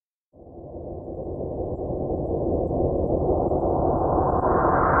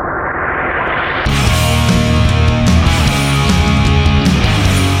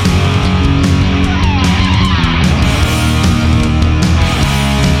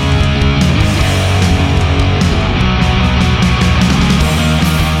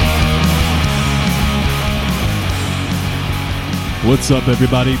What's up,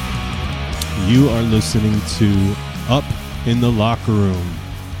 everybody? You are listening to Up in the Locker Room.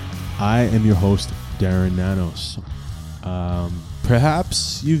 I am your host, Darren Nanos.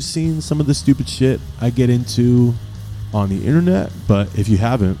 Perhaps you've seen some of the stupid shit I get into on the internet, but if you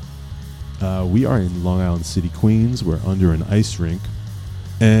haven't, we are in Long Island City, Queens. We're under an ice rink,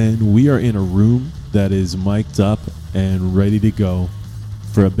 and we are in a room that is mic'd up and ready to go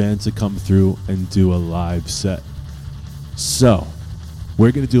for a band to come through and do a live set. So,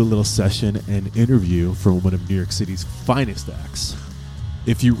 we're going to do a little session and interview from one of New York City's finest acts.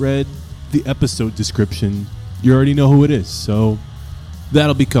 If you read the episode description, you already know who it is, so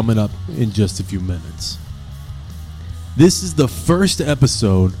that'll be coming up in just a few minutes. This is the first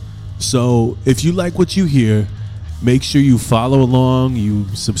episode, so if you like what you hear, make sure you follow along, you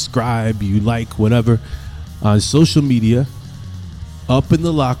subscribe, you like, whatever, on social media, Up in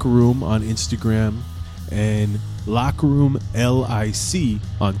the Locker Room on Instagram, and Locker Room LIC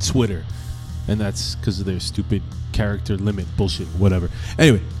on Twitter. And that's because of their stupid character limit bullshit, whatever.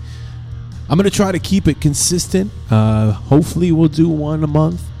 Anyway, I'm going to try to keep it consistent. Hopefully we'll do one a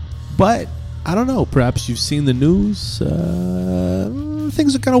month. But I don't know. Perhaps you've seen the news.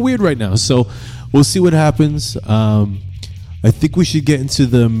 Things are kind of weird right now. So we'll see what happens. I think we should get into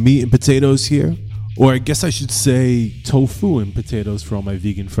the meat and potatoes here. Or I guess I should say tofu and potatoes for all my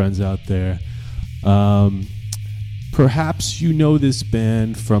vegan friends out there. Perhaps you know this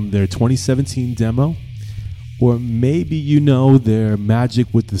band from their 2017 demo, or maybe you know their Magic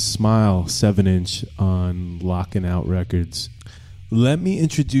with the Smile 7-inch on Lockin' Out Records. Let me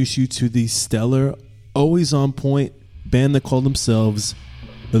introduce you to the stellar, always on point band that call themselves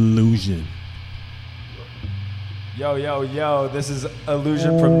Illusion. Yo, yo, yo, this is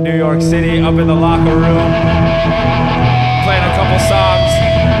Illusion from New York City, up in the locker room, playing a couple songs.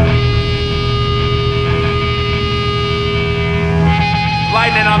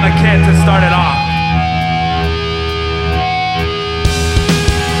 Lightning on the kit to start it off.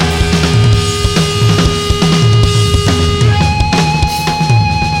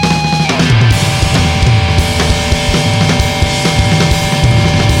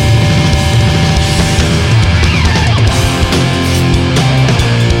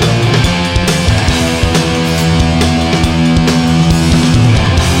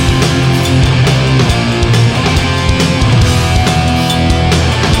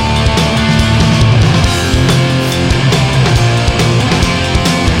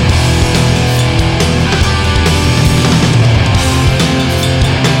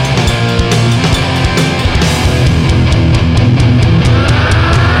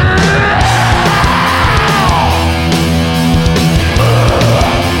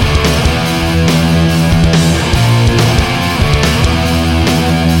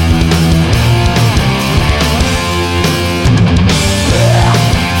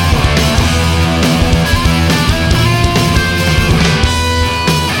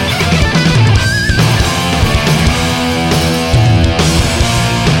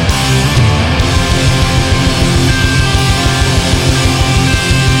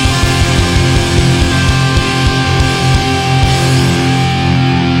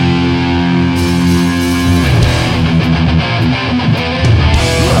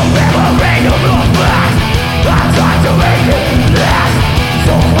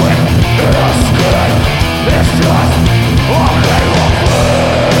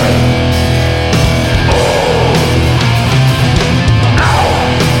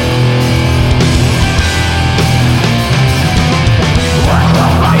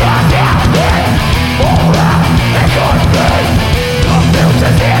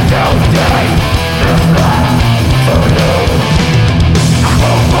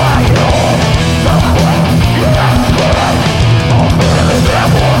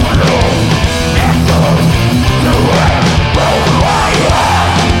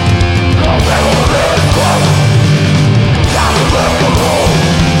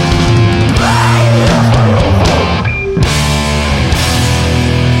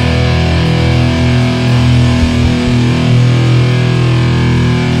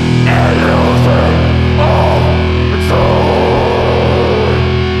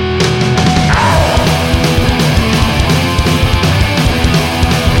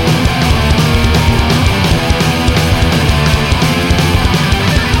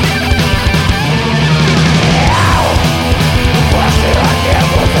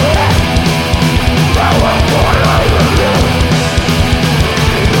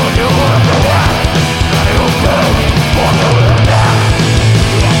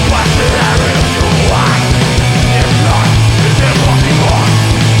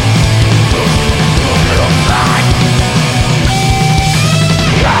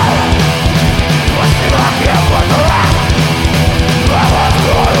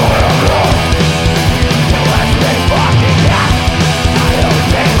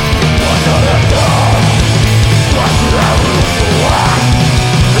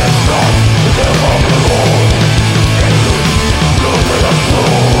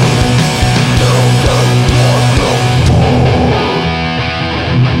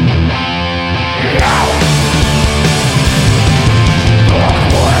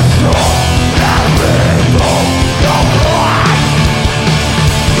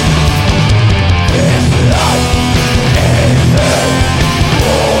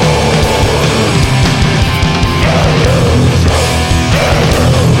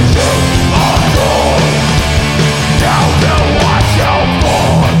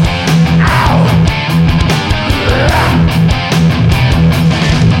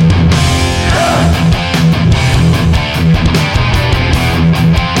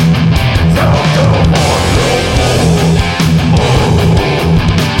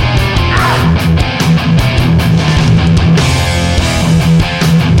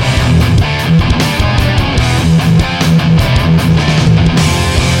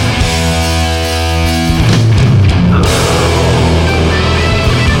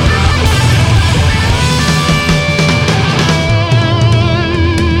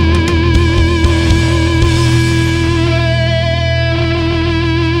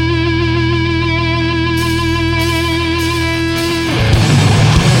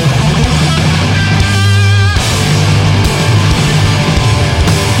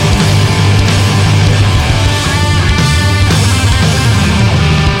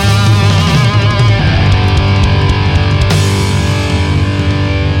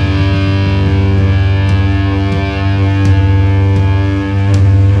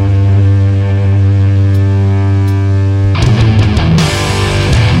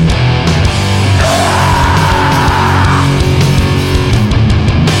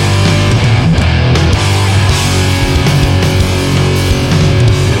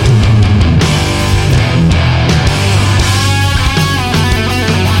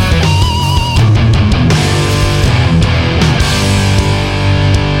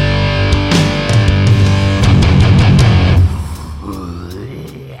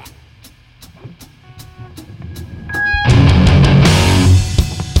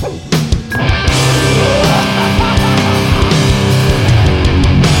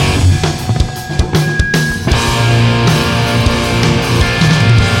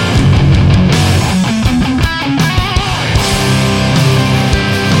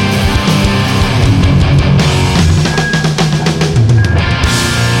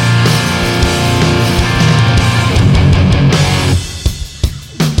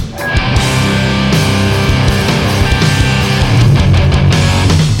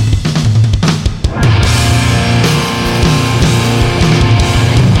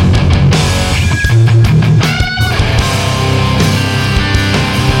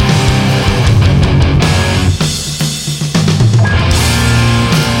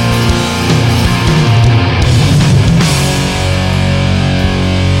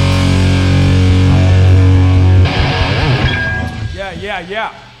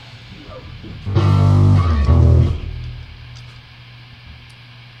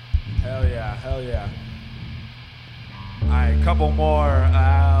 couple more.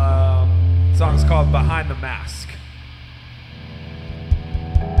 Song's called Behind the Mask.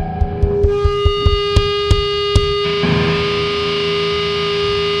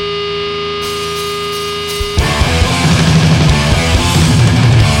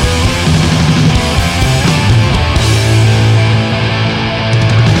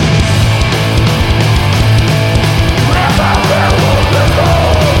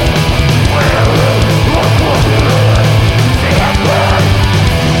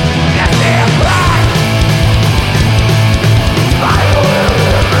 Yes,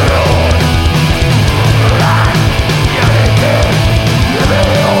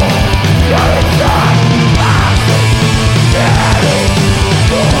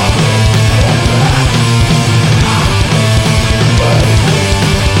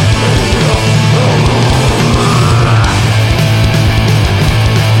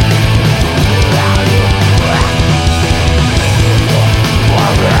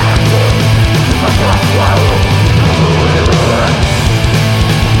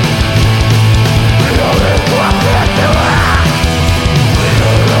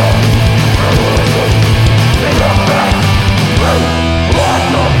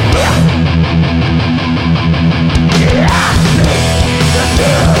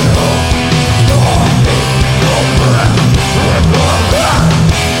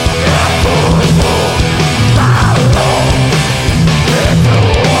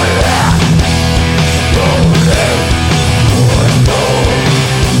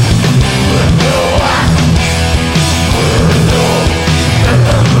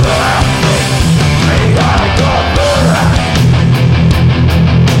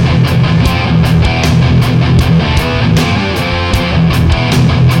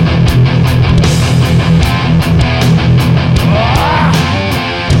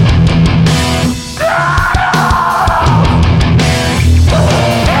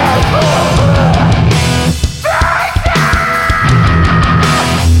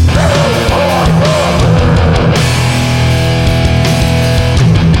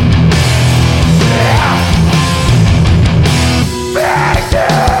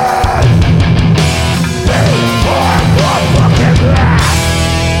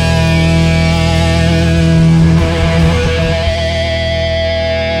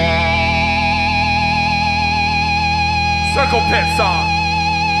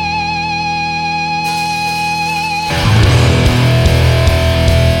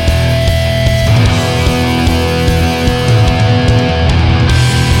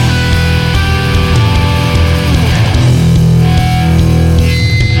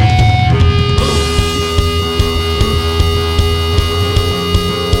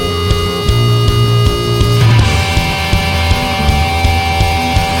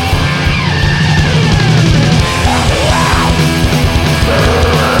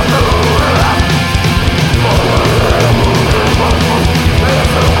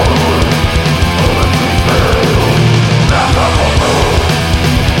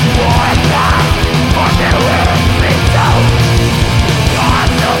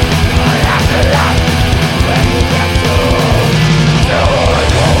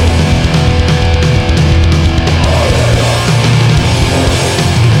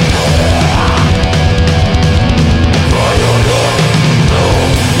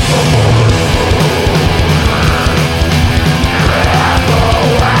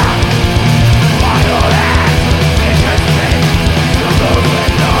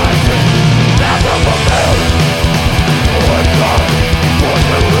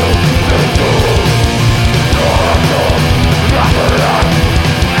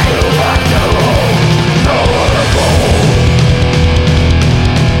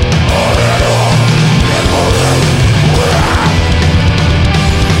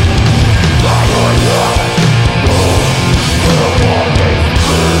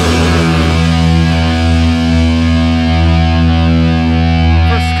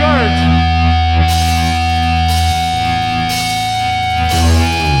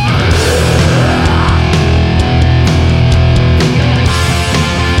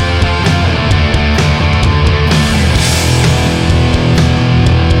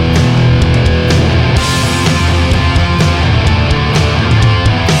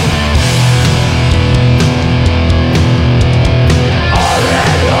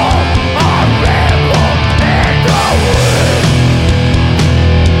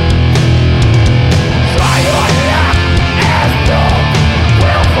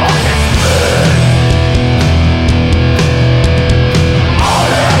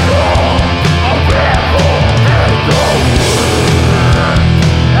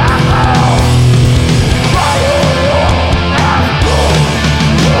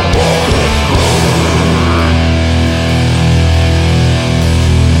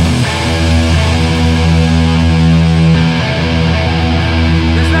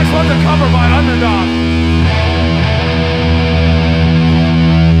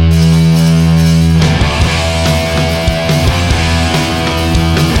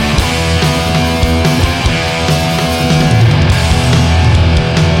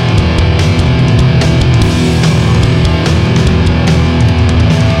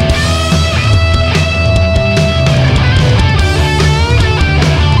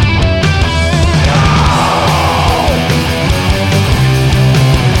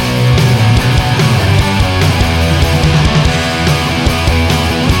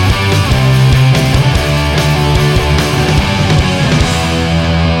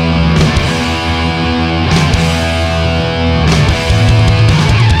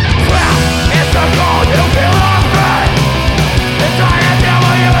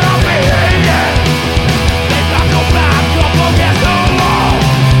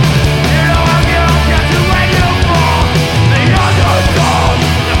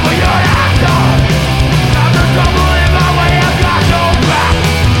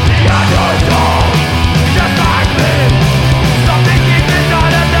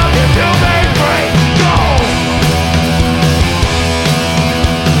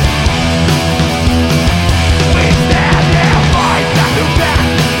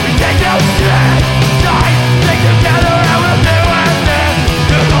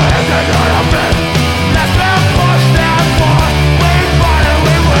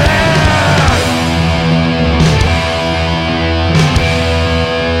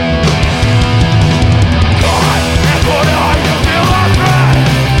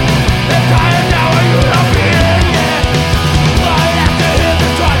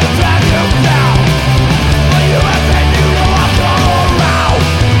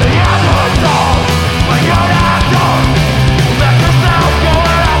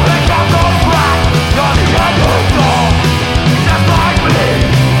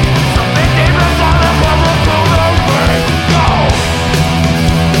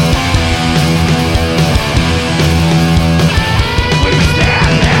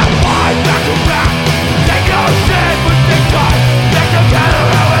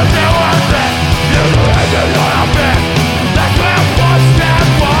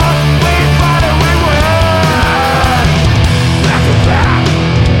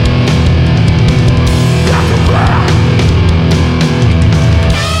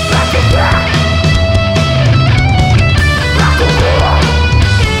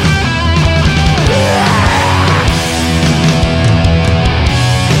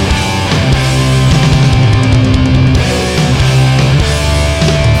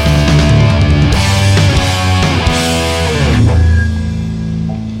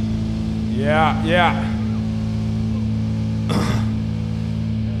 Yeah.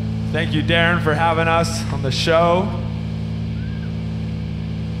 Thank you, Darren, for having us on the show.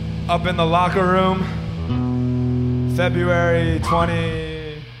 Up in the Locker Room, February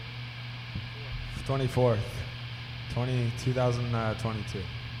 24th, 2022.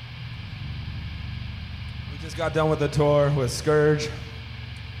 We just got done with the tour with Skourge.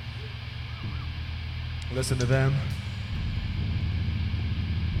 Listen to them.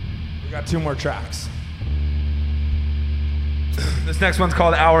 We got 2 more tracks. This next one's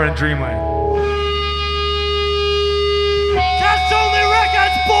called Hour in Dreamland. Cash Only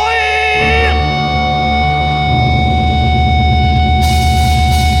Records, boy!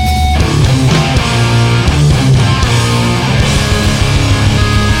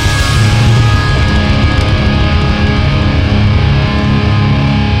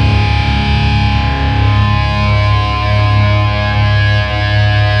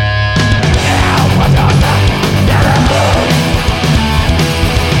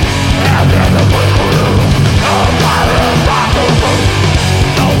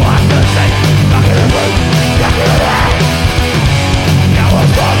 No one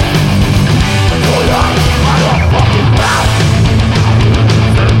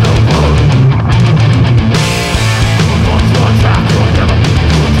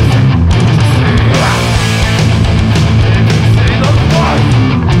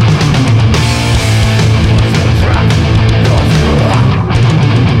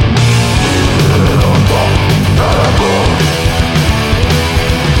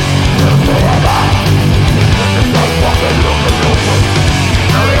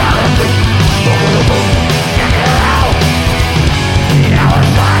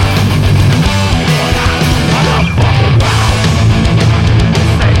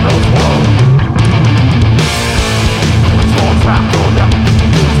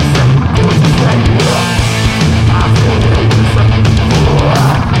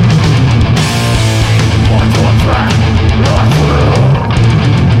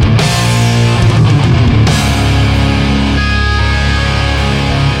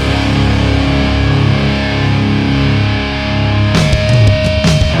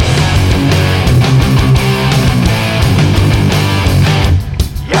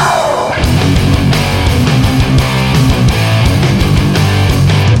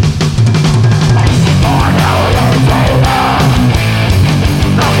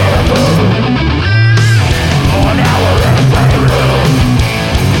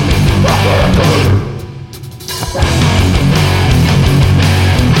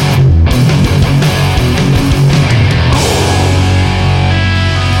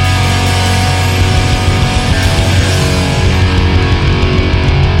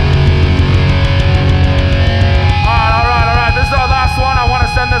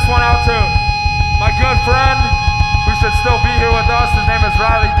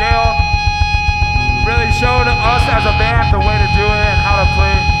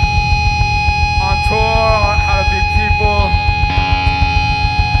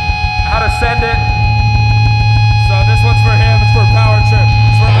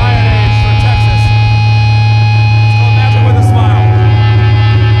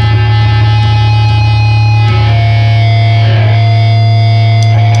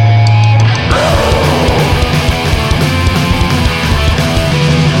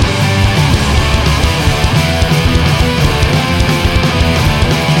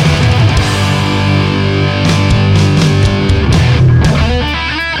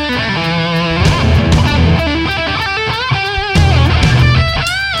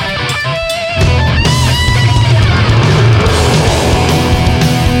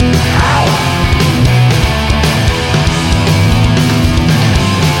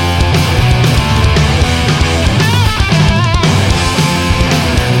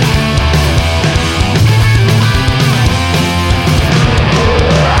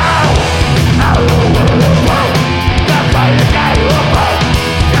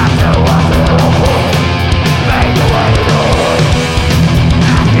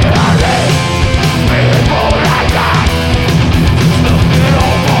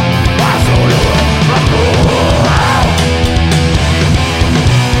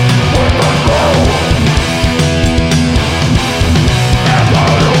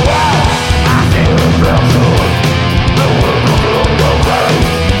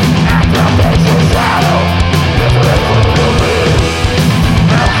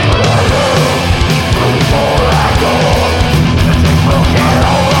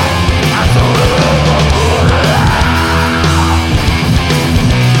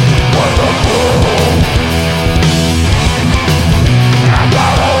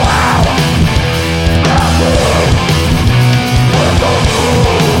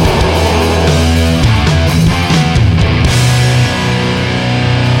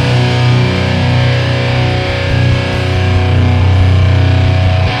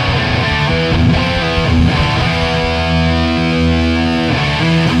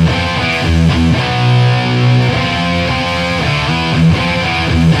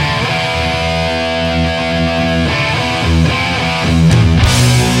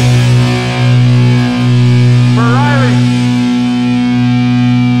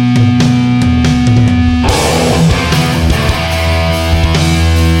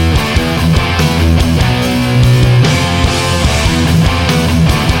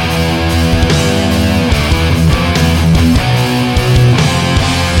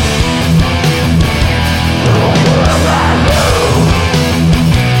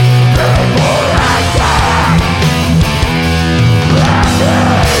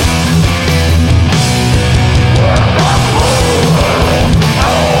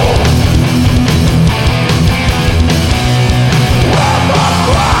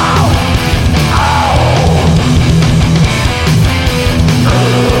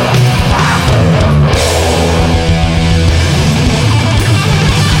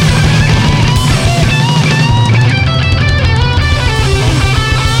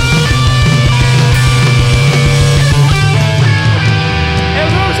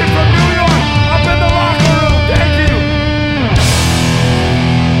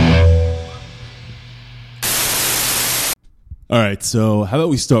right, so how about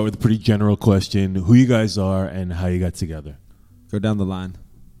we start with a pretty general question: who you guys are and how you got together? Go down the line.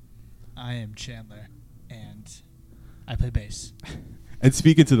 I am Chandler, and I play bass. And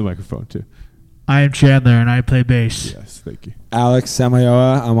speak into the microphone too. I am Chandler, and I play bass. Yes, thank you. Alex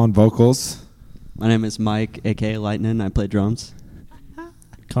Samayoa, I'm on vocals. My name is Mike, a.k.a. Lightning. I play drums.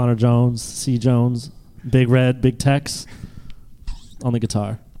 Connor Jones, C. Jones, Big Red, Big Tex on the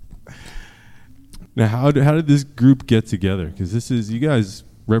guitar. Now, how did this group get together? Because you guys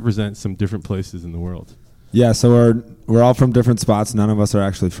represent some different places in the world. Yeah, so we're all from different spots. None of us are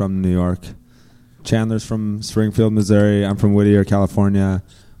actually from New York. Chandler's from Springfield, Missouri. I'm from Whittier, California.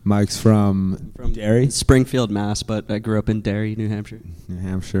 Mike's from Derry, Springfield, Mass, but I grew up in Derry, New Hampshire. New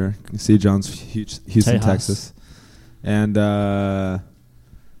Hampshire. C. Jones, Houston, Tejas. Texas. And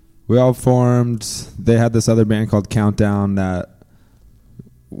we all formed. They had this other band called Countdown that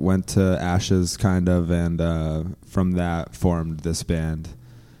went to ashes, kind of, and from that formed this band.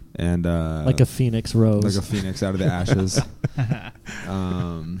 And Like a phoenix rose. like a phoenix out of the ashes.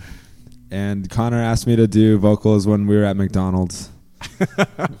 And Connor asked me to do vocals when we were at McDonald's.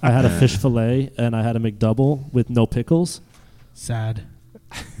 I had a fish fillet and I had a McDouble with no pickles. Sad.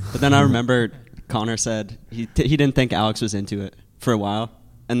 But then I remember Connor said he didn't think Alex was into it for a while.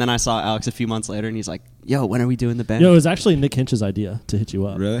 And then I saw Alex a few months later, and he's like, yo, when are we doing the band? Yo, it was actually Nick Hinch's idea to hit you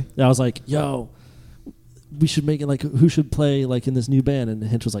up. Really? Yeah, I was like, yo, we should make it like, who should play like in this new band? And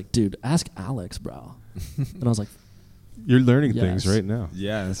Hinch was like, dude, ask Alex, bro. And I was like, You're learning Yes. things right now.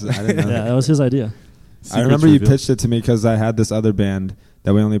 Yeah, I didn't know. yeah, that was his idea. I remember you pitched it to me because I had this other band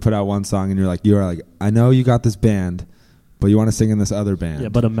that we only put out one song, and you were like, I know you got this band, but you want to sing in this other band. Yeah,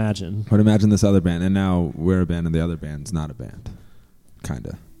 but imagine. But imagine this other band, and now we're a band, and the other band's not a band, kind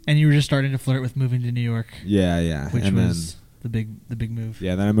of. And you were just starting to flirt with moving to New York, Yeah. which and was the big move.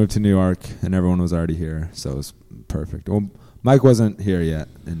 then I moved to New York, and everyone was already here, so it was perfect. Well, Mike wasn't here yet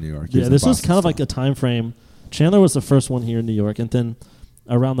in New York. He Yeah, in this was Boston kind of still. like a time frame. Chandler was the first one here in New York, and then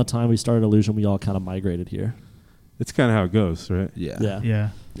around the time we started Illusion, we all kind of migrated here. It's kind of how it goes, right? Yeah.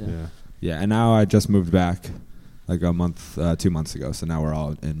 Yeah. And now I just moved back like 2 months ago, so now we're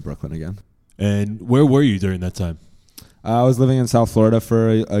all in Brooklyn again. And where were you during that time? I was living in South Florida for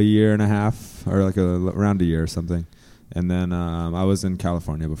a year and a half, or like around a year or something. And then I was in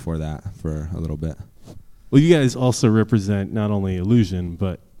California before that for a little bit. Well, you guys also represent not only Illusion,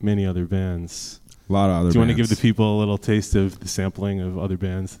 but many other bands. A lot of other bands. Do you want to give the people a little taste of the sampling of other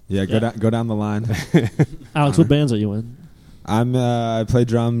bands? Yeah, go down the line. Alex, what bands are you in? I play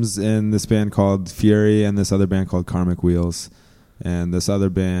drums in this band called Fury and this other band called Karmic Wheels. And this other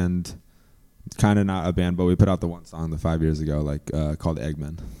band, kind of not a band, but we put out the one song 5 years ago, called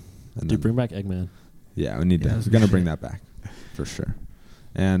Eggman. And Dude, bring back Eggman. Yeah, we need to. that's We're gonna good bring shit. that back for sure.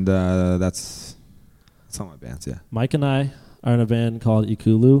 And that's all my bands. Yeah. Mike and I are in a band called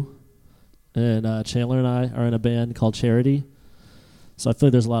Ikulu, and Chandler and I are in a band called Charity. So I feel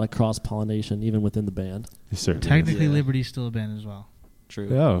like there's a lot of cross-pollination even within the band. Certainly. Technically, Yeah. Liberty's still a band as well. True.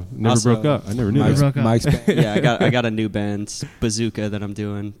 Oh, never Also, broke up. I never knew Mike's, that. broke up. Mike's band. Yeah, I got a new band, Bazooka, that I'm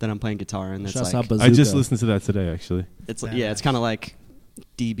doing, that I'm playing guitar in. That's Shouts like, out Bazooka. I just listened to that today, actually. it's kind of like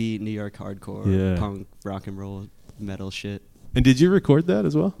DB New York hardcore, Yeah. punk, rock and roll, metal shit. And did you record that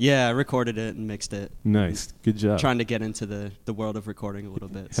as well? Yeah, I recorded it and mixed it. Nice. Good job. Trying to get into the world of recording a little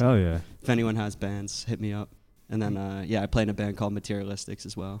bit. So Hell yeah. if anyone has bands, hit me up. And then, I play in a band called Materialistics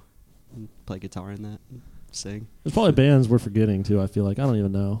as well. And play guitar in that and sing. There's probably bands we're forgetting too. I feel like I don't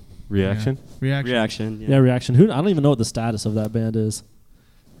even know. Reaction? Yeah. Reaction. Yeah, Reaction. I don't even know what the status of that band is.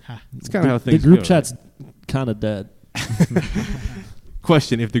 Ha. It's kind of how The things group go, chat's kind of dead. right?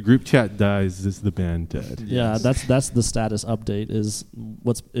 Question: if the group chat dies, is the band dead? Yeah, that's the status update. Is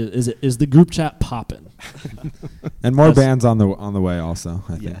the group chat popping? And more Yes. bands on the way also.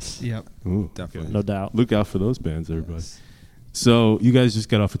 I think. Yes. Yep. Ooh, Definitely. okay. No doubt. Look out for those bands, everybody. So you guys just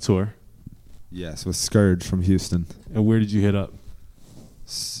got off a tour, Yes, with Skourge from Houston. and where did you hit up?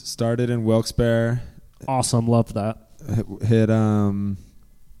 Started in Wilkes-Barre. Awesome, love that. Hit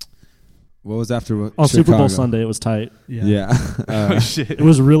what was after On Super Bowl Chicago? Sunday, it was tight. Yeah. Oh shit! It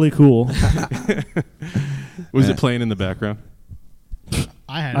was really cool. Was Yeah. it playing in the background?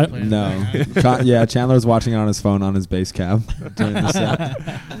 I had I- to play in No. the background. Chandler was watching it on his phone on his bass cab during the set.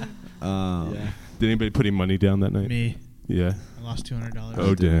 Yeah. Did anybody put any money down that night? Me. Yeah. I lost $200.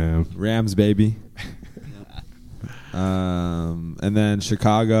 Oh damn. Rams, baby. And then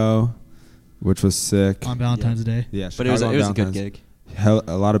Chicago, which was sick. On Valentine's Day. Yeah, But it was Chicago a good Valentine's. gig.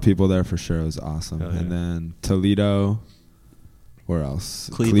 A lot of people there for sure. It was awesome. Hell yeah. And then Toledo. Where else?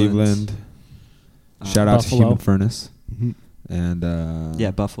 Cleveland. Shout out to Buffalo. Human Furnace. Mhm. And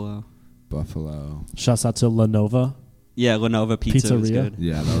Yeah, Buffalo. Buffalo. Shouts out to Lenova. Yeah, Lenova Pizza was Pizzeria. good.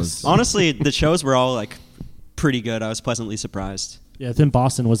 Yeah, that was Honestly, the shows were all like pretty good. I was pleasantly surprised. Yeah, then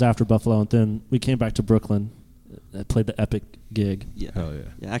Boston was after Buffalo, and then we came back to Brooklyn. Played the epic gig. Yeah. Hell yeah.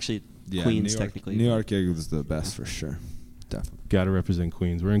 Yeah, actually, yeah, Queens New York, technically. New York gig was the best for sure. Definitely. Got to represent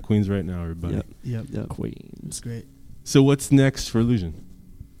Queens. We're in Queens right now, everybody. Yep. Yep. Yep. Queens. It's great. So what's next for Illusion?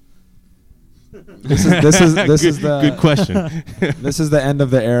 This is the good question. This is the end of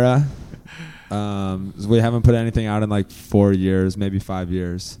the era. We haven't put anything out in like 4 years, maybe 5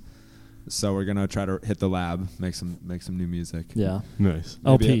 years. So we're gonna try to hit the lab, make some new music. Yeah. Nice.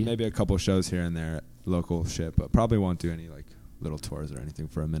 LP. Maybe a couple shows here and there, local shit, but probably won't do any like little tours or anything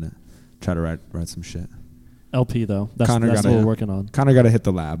for a minute. Try to write some shit. LP though. That's Connor what gotta- we're working on. Kind of got to hit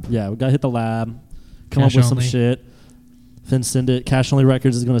the lab. Yeah, we gotta hit the lab, come Cash up with some only. shit, then send it. Cash Only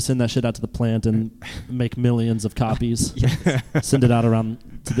Records is gonna send that shit out to the plant and make millions of copies. Send it out around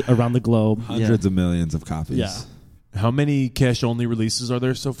the globe. Hundreds of millions of copies. Yeah. How many cash only releases are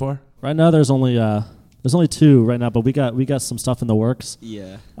there so far? Right now, there's only 2 right now, but we got some stuff in the works.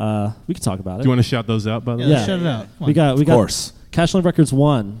 Yeah. We can talk about it. Do you want to shout those out, by the Yeah, way? Yeah. shut it out. Come we on. got Of course. Cash Only Records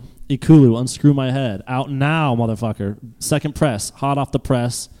 1, Ikulu, Unscrew My Head, out now, motherfucker. Second press, hot off the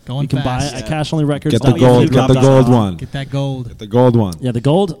press. Going you can buy fast. it at Yeah. cashonlyrecords.com. Get the gold. Get the gold one. Get that gold. Get the gold one. Yeah, the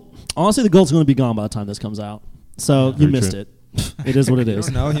gold. Honestly, the gold's going to be gone by the time this comes out. So you Very missed true. it. It is what it I is.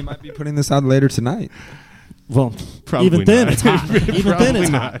 don't know. He might be putting this out later tonight. Well, Probably even then not. it's hot. Even then it's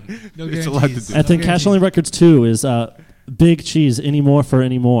hot. No It's a lot to guarantees. do. And then No Cash Only Records 2 is Big Cheese, Anymore for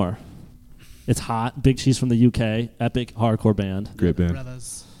Anymore. It's hot. Big Cheese from the UK. Epic hardcore band. Great band.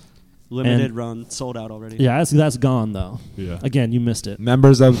 Brothers. Limited And- run, sold out already. Yeah, that's gone, though. Yeah. Again, you missed it.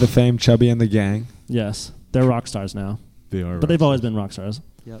 Members of the famed Chubby and the Gang. Yes. They're rock stars now. They are. But they've always been rock stars.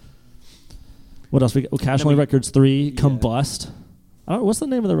 Yep. What else? We got? Cash Then Only we- Records 3, Yeah. Combust. I don't. What's the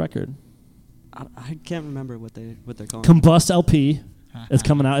name of the record? I can't remember what they're calling. Combust LP. It's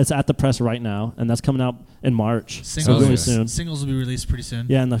coming out. It's at the press right now, and that's coming out in March. So Singles, really soon. Singles will be released pretty soon.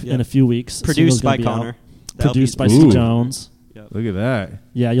 Yeah, in a few weeks. Produced Single's gonna by be Connor. out. The Produced by LP's Steve Ooh. Jones. Yep. Look at that.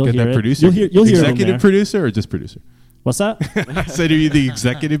 Yeah, you'll Got hear that it. producer. You'll hear it in Executive there. producer or just producer? What's that? I said, are you the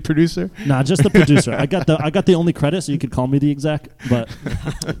executive producer? Nah, just the producer. I got the only credit, so you could call me the exec. But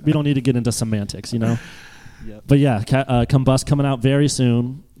we don't need to get into semantics, you know. Yep. But yeah, Combust coming out very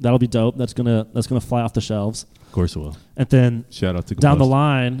soon. That'll be dope. That's gonna fly off the shelves. Of course it will. And then Shout out to down the Combust.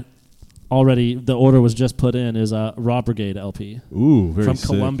 line, already the order was just put in is Raw Brigade LP Ooh, very from sick.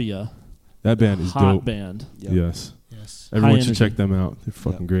 Columbia. That band is Hot dope. band. Yep. Yes. Yes. Everyone High should energy. check them out. They're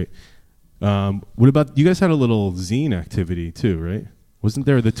fucking Yep. great. What about you guys had a little zine activity too, right? Wasn't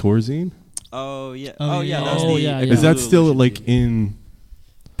there the tour zine? Oh yeah. Oh, Oh yeah. yeah. That was Oh, the yeah, yeah. Is that Ikulu still Illusion like theme. in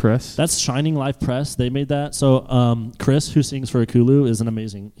press? That's Shining Life Press. They made that. So Chris, who sings for Ikulu, is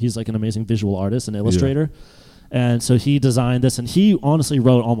he's like an amazing visual artist and illustrator. And so he designed this, and he honestly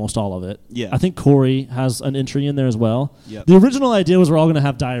wrote almost all of it. Yeah. I think Corey has an entry in there as well. Yep. The original idea was we're all going to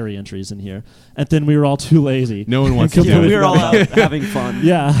have diary entries in here, and then we were all too lazy. No one wants to Completely do We it. were all out having fun.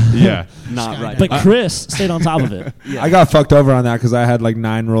 Yeah. Yeah. Not Sky right. But Chris stayed on top of it. Yeah. I got fucked over on that because I had like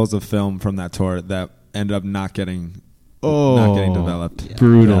 9 rolls of film from that tour that ended up not getting developed. Yeah.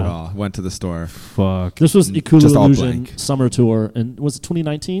 Brutal. at all. Went to the store. Fuck. This was Ikulu Just all Illusion blank. summer tour, and was it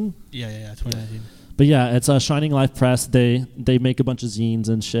 2019? Yeah. 2019. But yeah, it's a Shining Life Press. They make a bunch of zines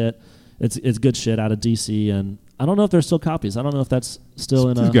and shit. It's good shit out of DC, and I don't know if there's still copies. I don't know if that's still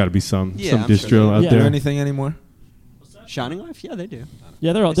in There's a. got to be some Yeah, I'm distro sure. out Yeah. Do there. anything anymore? Shining Life. Yeah, they do.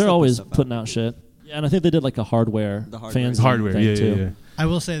 Yeah, They they're still put always stuff out. putting out shit. Yeah, and I think they did like a hardware The hardware. fans Hardware. thing Yeah, too. yeah. I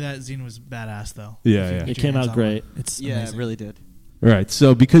will say that zine was badass though. Yeah, If you yeah. can It get came your out hands on great. one. It's Yeah, amazing. it really did. All right.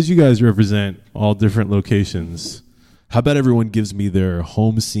 So because you guys represent all different locations, how about everyone gives me their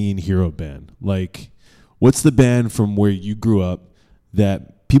home scene hero band? Like, what's the band from where you grew up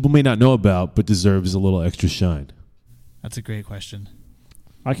that people may not know about but deserves a little extra shine? That's a great question.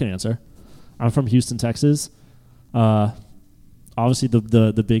 I can answer. I'm from Houston, Texas. Obviously,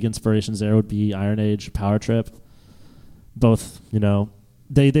 the big inspirations there would be Iron Age, Power Trip. Both,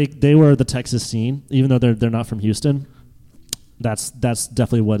 they were the Texas scene, even though they're not from Houston. That's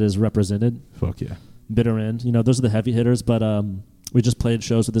definitely what is represented. Fuck yeah. Bitter End, those are the heavy hitters. But we just played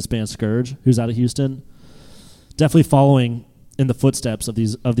shows with this band Skourge, who's out of Houston. Definitely following in the footsteps of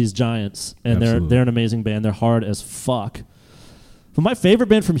these giants, and Absolutely. they're an amazing band. They're hard as fuck. But my favorite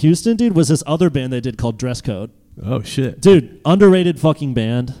band from Houston, dude, was this other band they did called Dress Code. Oh shit. Dude, underrated fucking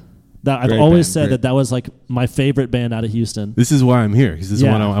band. That I've Great always band, said great. that was like my favorite band out of Houston. This is why I'm here because this is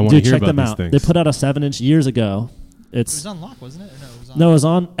one I want to dude, hear check about them these out. things. They put out a 7-inch years ago. It It's was on lock, wasn't it? Or no, it was on. no, it was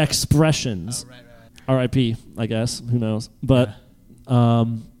on Expressions. Oh, right. R.I.P. I guess. Who knows? But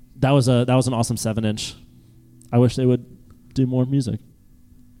that was an awesome 7-inch. I wish they would do more music.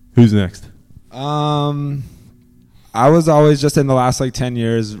 Who's next? I was always just in the last like 10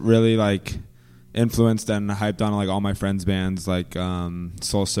 years really like influenced and hyped on like all my friends' bands like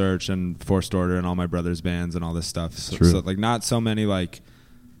Soul Search and Forced Order and all my brothers' bands and all this stuff. So like not so many like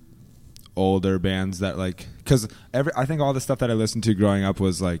older bands that like because I think all the stuff that I listened to growing up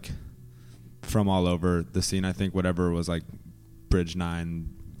was like from all over the scene. I think whatever was like Bridge 9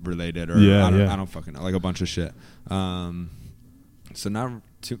 related or I don't fucking know, like a bunch of shit. So not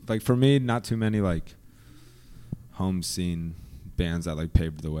too like for me not too many like home scene bands that like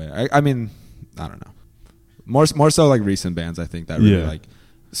paved the way. I mean I don't know, more so like recent bands I think that really like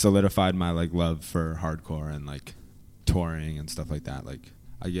solidified my like love for hardcore and like touring and stuff like that. Like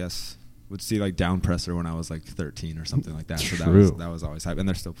I guess would see like Downpresser when I was like 13 or something like that. So that was always hype, and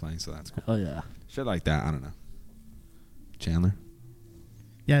they're still playing, so that's cool. Oh yeah, shit like that. I don't know. Chandler.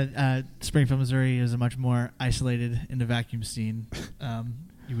 Yeah, Springfield, Missouri is a much more isolated in the vacuum scene.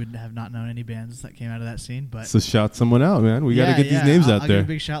 You would have not known any bands that came out of that scene, but So shout someone out, man. We got to get these names out I'll there. give a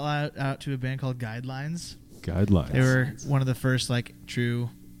big shout out to a band called Guidelines. Guidelines. They were one of the first like true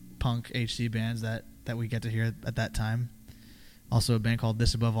punk HC bands that we get to hear at that time. Also a band called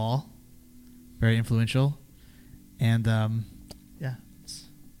This Above All, very influential, and it's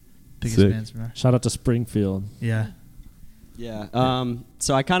biggest Sick. bands from there. shout out to Springfield. Yeah. Yeah.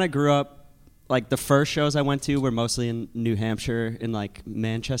 So I kind of grew up, like the first shows I went to were mostly in New Hampshire, in like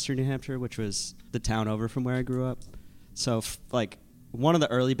Manchester, New Hampshire, which was the town over from where I grew up. So like one of the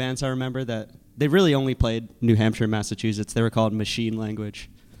early bands I remember that they really only played New Hampshire, Massachusetts. They were called Machine Language,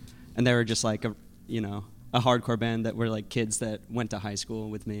 and they were just like a hardcore band that were like kids that went to high school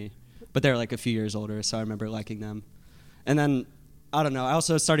with me, but they were like a few years older. So I remember liking them. And then I don't know. I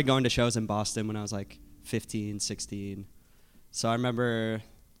also started going to shows in Boston when I was like 15, 16. So I remember,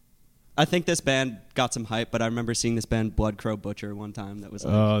 I think this band got some hype, but I remember seeing this band Blood Crow Butcher one time that was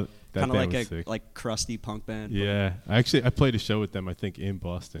like kind of like a sick. like crusty punk band. Yeah, I played a show with them, I think, in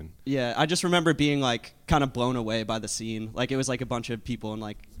Boston. Yeah, I just remember being like kind of blown away by the scene. Like it was like a bunch of people in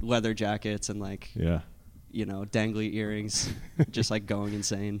like leather jackets and like dangly earrings, just like going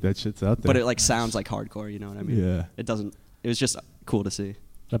insane. That shit's out there. But it like sounds like hardcore, you know what I mean? Yeah. It doesn't. It was just cool to see.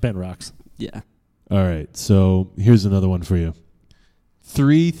 That band rocks. Yeah. All right, so here's another one for you.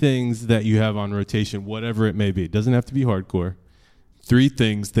 3 things that you have on rotation, whatever it may be. It doesn't have to be hardcore. 3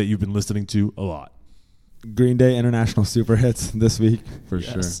 things that you've been listening to a lot. Green Day International Super Hits this week for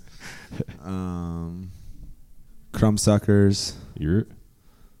Yes. sure. Crumbsuckers.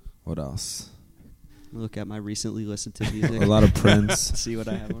 What else? Look at my recently listened to music. A lot of Prince. See what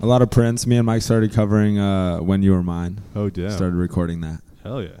I have on. A lot of Prince. Me and Mike started covering When You Were Mine. Oh, damn. Started recording that.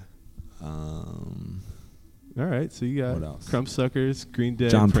 Hell yeah. All right, so you What got else? Crumbsuckers, Green Day,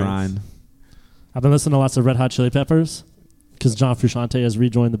 John Prince. Prine. I've been listening to lots of Red Hot Chili Peppers because John Frusciante has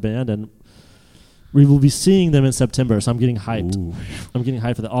rejoined the band, and we will be seeing them in September. So I'm getting hyped. Ooh. I'm getting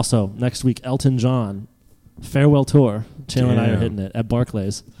hyped for that. Also, next week, Elton John farewell tour. Chandler and I are Damn. hitting it at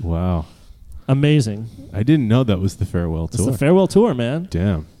Barclays. Wow. Amazing. I didn't know that was the farewell It's tour. the farewell tour, man.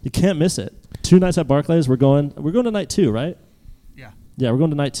 Damn. You can't miss it. 2 nights at Barclays. We're going to night 2, right? Yeah, we're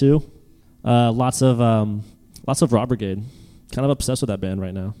going to night 2. Lots of Rob Brigade. Kind of obsessed with that band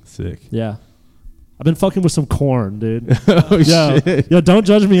right now. Sick. Yeah. I've been fucking with some Korn, dude. Oh, shit. Yo, don't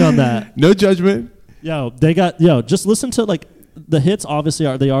judge me on that. No judgment. Just listen to like the hits.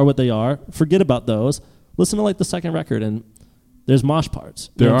 Obviously, they are what they are. Forget about those. Listen to like the second record, and there's mosh parts.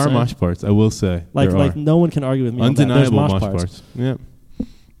 You There know what are I'm saying? mosh parts, I will say. Like there are. no one can argue with me. Undeniable on that. There's mosh parts. Yeah.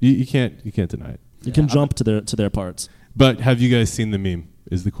 You can't deny it. You can jump to their parts. But have you guys seen the meme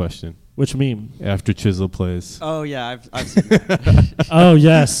is the question. Which meme? After Chisel plays. Oh yeah, I've seen that. Oh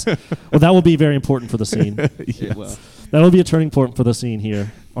yes. Well, that will be very important for the scene. Yes. It will. That will be a turning point for the scene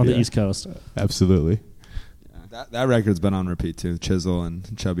here on the Yeah. East Coast. Absolutely. That record's been on repeat too. Chisel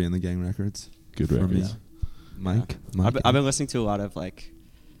and Chubby and the Gang records. Good For record. me. Mike. I've been listening to a lot of like,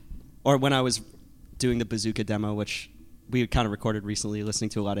 or when I was doing the Bazooka demo, which we kind of recorded recently, listening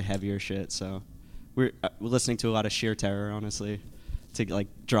to a lot of heavier shit. So we're listening to a lot of Sheer Terror, honestly, to like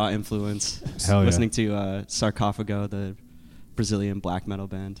draw influence. Hell yeah. Listening to Sarcophago, the Brazilian black metal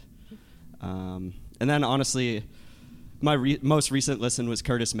band. And then honestly, my most recent listen was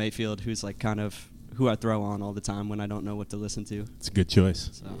Curtis Mayfield, who's like kind of who I throw on all the time when I don't know what to lison to. It's a good choice.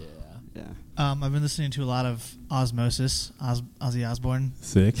 So, yeah. I've been listening to a lot of Osmosis, Ozzy Osbourne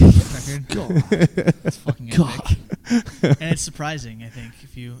Sick. record. It's fucking epic. And it's surprising, I think,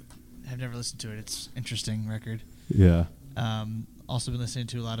 if you have never listened to it. It's an interesting record. Yeah. Also been listening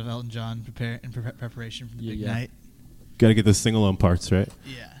to a lot of Elton John in preparation for the big night. Got to get the sing-along parts, right?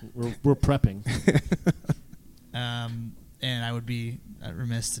 Yeah. We're prepping. And I would be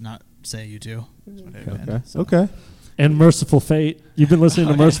remiss to not say U2. That's my favorite band. Okay. And Merciful Fate. You've been listening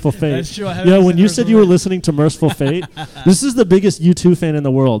to Merciful Fate. That's true. I haven't Yeah, when listened you to said Merciful you were Fate. listening to Merciful Fate, this is the biggest U2 fan in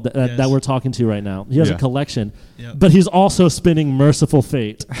the world that we're talking to right now. He has a collection, but he's also spinning Merciful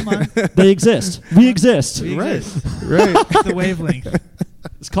Fate. Come on. They exist. We exist. We Right. exist. Right. The wavelength.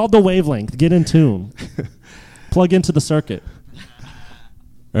 It's called The Wavelength. Get in tune. Plug into the circuit.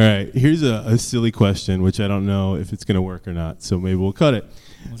 All right. Here's a silly question, which I don't know if it's going to work or not, so maybe we'll cut it.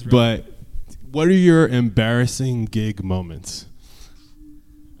 But what are your embarrassing gig moments?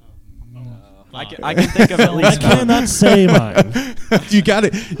 I can think of at I least one. cannot say mine. You got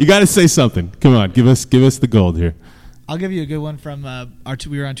to say something. Come on, give us the gold here. I'll give you a good one from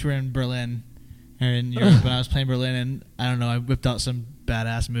we were on tour in Berlin, or in Europe, when I was playing Berlin, and I don't know, I whipped out some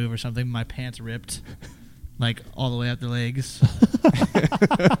badass move or something. My pants ripped, like all the way up the legs.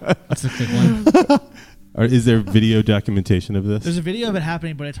 That's a quick one. Or is there video documentation of this? There's a video of it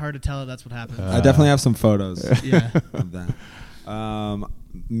happening, but it's hard to tell if that's what happened. I definitely have some photos Yeah. of that.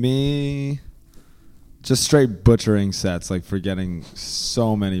 Me just straight butchering sets, like forgetting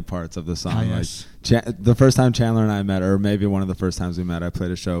so many parts of the song. Oh, yes. Like the first time Chandler and I met, or maybe one of the first times we met, I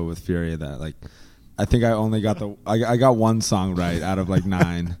played a show with Fury that like I think I only got I got one song right out of like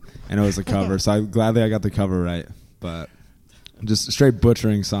 9, and it was a cover. So I'm gladly I got the cover right, but just straight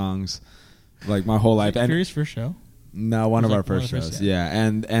butchering songs like my whole life. And Fury's first show? no, one of Was our it one of first the first? shows. Yeah,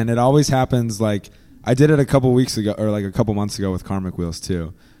 and it always happens like I did it a couple weeks ago, or like a couple months ago with Karmic Wheels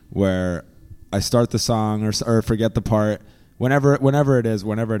too, where I start the song or forget the part. Whenever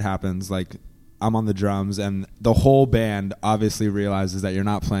it happens, like I'm on the drums and the whole band obviously realizes that you're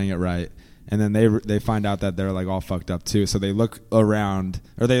not playing it right, and then they find out that they're like all fucked up too. So they look around,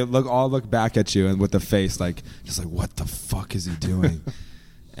 or they look back at you and with the face like just like, what the fuck is he doing?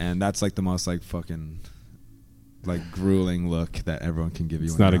 And that's like the most like fucking like grueling look that everyone can give you.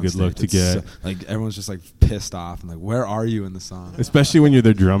 It's when not you're a good on look to stage. It's get. like everyone's just like pissed off and like, where are you in the song? Especially when you're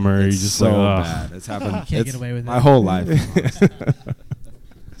the drummer, you're It's just so like, ugh. bad. It's happened. Can't it's get away with my it. whole life.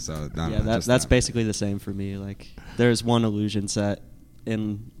 So Yeah, that's basically the same for me. Like, there's one Illusion set it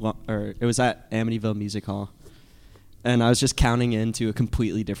was at Amityville Music Hall, and I was just counting into a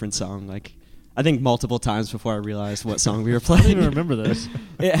completely different song. Like, I think multiple times before I realized what song we were I don't playing. even remember this.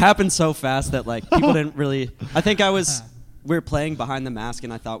 It happened so fast that like people didn't really. I think we were playing Behind the Mask,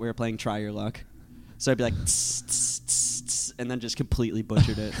 and I thought we were playing Try Your Luck, so I'd be like, tss, tss, tss, tss, and then just completely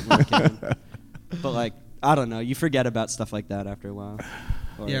butchered it. But like, I don't know, you forget about stuff like that after a while.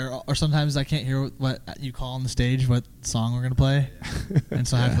 Yeah, or sometimes I can't hear what you call on the stage, what song we're gonna play, and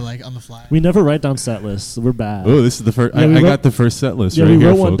so I have to like on the fly. We never write down set lists. We're bad. Oh, this is the first. Yeah, I got the first set list Yeah, right we here,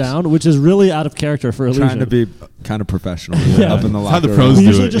 wrote one folks. down, which is really out of character for Illusion. trying to be kind of professional Yeah. up in the It's how locker the room. pros We do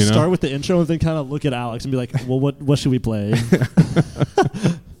usually it, just you know? start with the intro and then kind of look at Alex and be like, well, what should we play?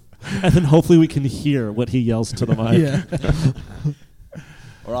 And then hopefully we can hear what he yells to the mic. Yeah.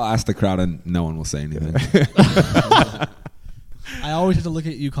 Or I'll ask the crowd and no one will say anything. I always have to look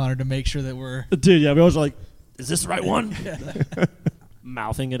at you, Connor, to make sure that we're. Dude, yeah, we always are like, is this the right one?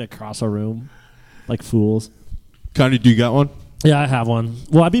 Mouthing it across our room like fools. Connie, do you got one? Yeah, I have one.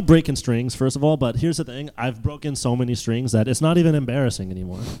 Well, I'd be breaking strings, first of all, but here's the thing. I've broken so many strings that it's not even embarrassing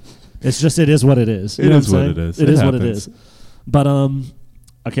anymore. It's just, it is what it is. You It know is what I'm what saying? it is. It It is what it happens. is. But,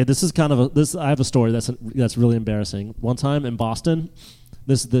 okay, this is kind of I have a story that's really embarrassing. One time in Boston,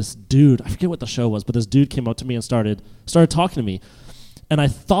 this dude, I forget what the show was, but this dude came up to me and started talking to me. And I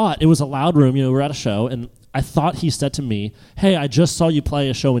thought it was a loud room, you know, we're at a show, and I thought he said to me, hey, I just saw you play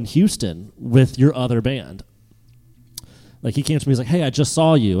a show in Houston with your other band. Like, he came to me, he's like, hey, I just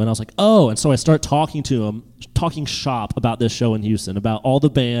saw you. And I was like, oh. And so I start talking to him, talking shop about this show in Houston, about all the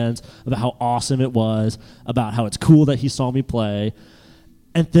bands, about how awesome it was, about how it's cool that he saw me play.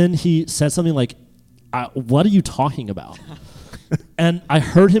 And then he said something like, what are you talking about? And I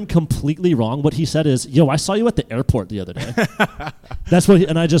heard him completely wrong. What he said is, yo, I saw you at the airport the other day. That's what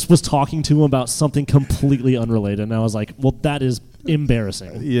and I just was talking to him about something completely unrelated. And I was like, well, that is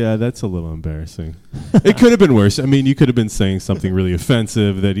embarrassing. Yeah, that's a little embarrassing. It could have been worse. I mean, you could have been saying something really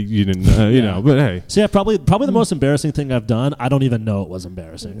offensive that you didn't, you know, but hey. So yeah, probably the most embarrassing thing I've done. I don't even know it was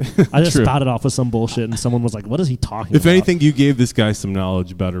embarrassing. I just True. spouted off with some bullshit and someone was like, what is he talking If about? anything, you gave this guy some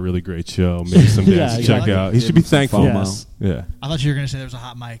knowledge about a really great show. Maybe some Yeah, bands to check exactly. out. He should be thankful. Yes. Yeah. I thought you were gonna say there was a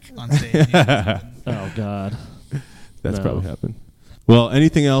hot mic on stage. Oh, God. That's No. probably happened. Well,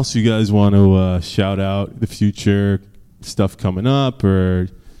 anything else you guys want to shout out? The future stuff coming up, or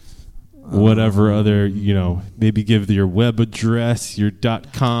whatever other, you know, maybe give your web address, your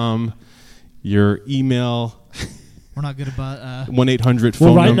 .com, your email. We're not good about. 1-800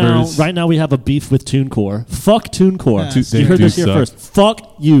 Well, phone numbers. right now we have a beef with Tunecore. Fuck Tunecore. Yes. You heard They this do here suck. first.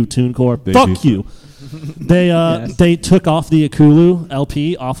 Fuck you, Tunecore. They Fuck do you. They took off the Akulu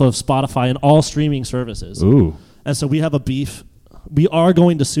LP off of Spotify and all streaming services. Ooh. And so we have a beef. We are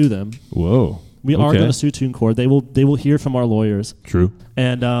going to sue them. Whoa. We are going to sue TuneCore. They will hear from our lawyers. True.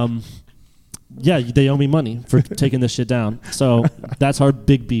 And yeah, they owe me money for taking this shit down. So that's our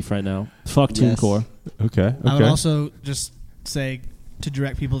big beef right now. Fuck Yes. TuneCore. Okay. I would also just say to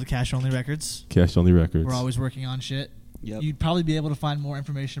direct people to Cash Only Records. Cash Only Records. We're always working on shit. Yep. You'd probably be able to find more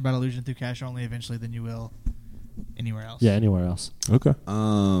information about Illusion through Cash Only eventually than you will anywhere else. Yeah, anywhere else. Okay.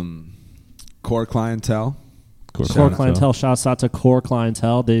 Core Clientele. Core Clientele. Shouts out to Core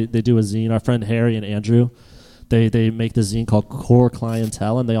Clientele. They do a zine. Our friend Harry and Andrew, they make the zine called Core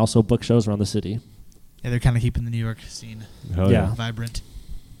Clientele, and they also book shows around the city. Yeah, they're kind of keeping the New York scene Hell yeah. vibrant.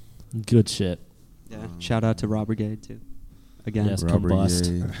 Good shit. Yeah. Shout out to Rob Brigade too. Again. Yes, Robert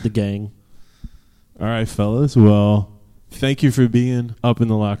combust. Ye. The gang. All right, fellas. Well, thank you for being up in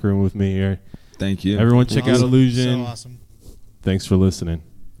the locker room with me here. Thank you. Everyone check out Awesome. Illusion. So awesome. Thanks for listening.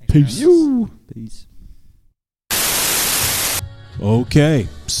 Thanks for having us. Peace. Okay,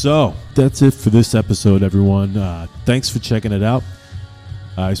 so that's it for this episode, everyone. Thanks for checking it out.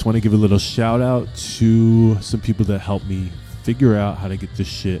 I just want to give a little shout out to some people that helped me figure out how to get this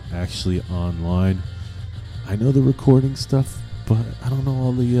shit actually online. I know the recording stuff, but I don't know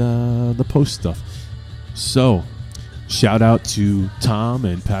all the post stuff. So, shout out to Tom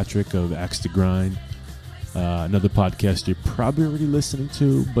and Patrick of Axe to Grind, another podcast you're probably already listening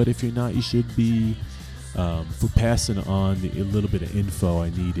to, but if you're not, you should be. For passing on a little bit of info I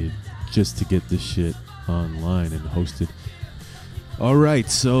needed just to get this shit online and hosted. All right,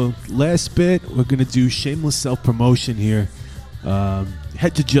 so last bit, we're going to do shameless self-promotion here.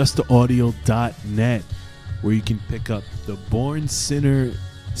 Head to justaudio.net where you can pick up the Born Sinner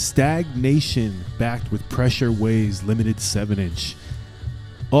Stagnation backed with Pressure Waves limited 7-inch.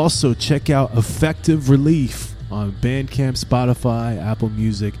 Also, check out Effective Relief on Bandcamp, Spotify, Apple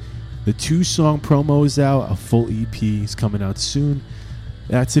Music. The 2-song promo is out. A full EP is coming out soon.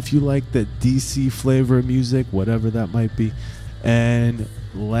 That's if you like the DC flavor of music, whatever that might be. And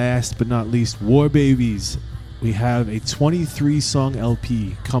last but not least, War Babies. We have a 23-song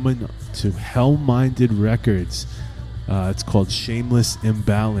LP coming to Hell-Minded Records. It's called Shameless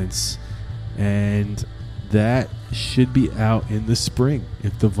Imbalance. And that should be out in the spring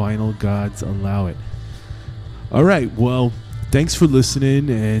if the vinyl gods allow it. All right, well, thanks for listening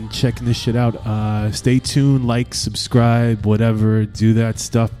and checking this shit out. Stay tuned, like, subscribe, whatever. Do that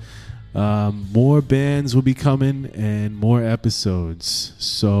stuff. More bands will be coming and more episodes.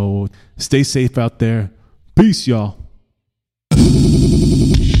 So stay safe out there. Peace, y'all.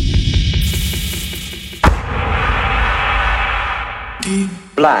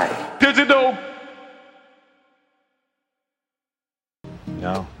 Black. Digital.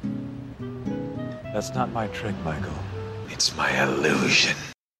 No. That's not my trick, Michael. It's my illusion.